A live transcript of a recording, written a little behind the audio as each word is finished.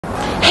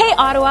Hey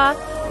Ottawa!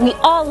 We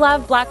all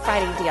love Black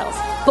Friday deals,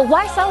 but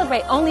why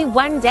celebrate only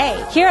one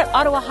day? Here at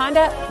Ottawa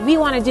Honda, we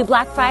want to do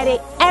Black Friday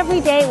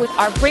every day with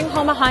our Bring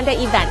Home a Honda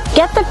event.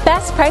 Get the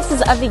best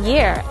prices of the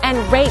year and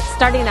rates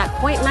starting at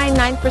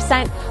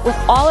 0.99% with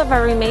all of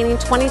our remaining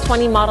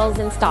 2020 models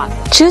in stock.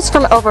 Choose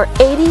from over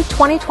 80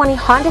 2020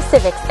 Honda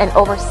Civics and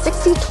over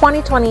 60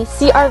 2020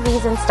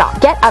 CR-Vs in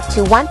stock. Get up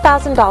to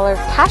 $1,000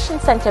 cash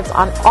incentives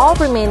on all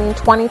remaining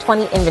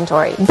 2020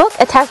 inventory. Book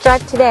a test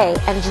drive today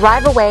and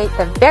drive away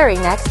the very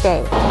next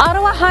day.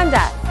 Ottawa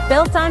Honda,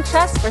 built on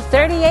trust for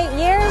 38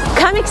 years.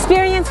 Come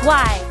experience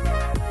why.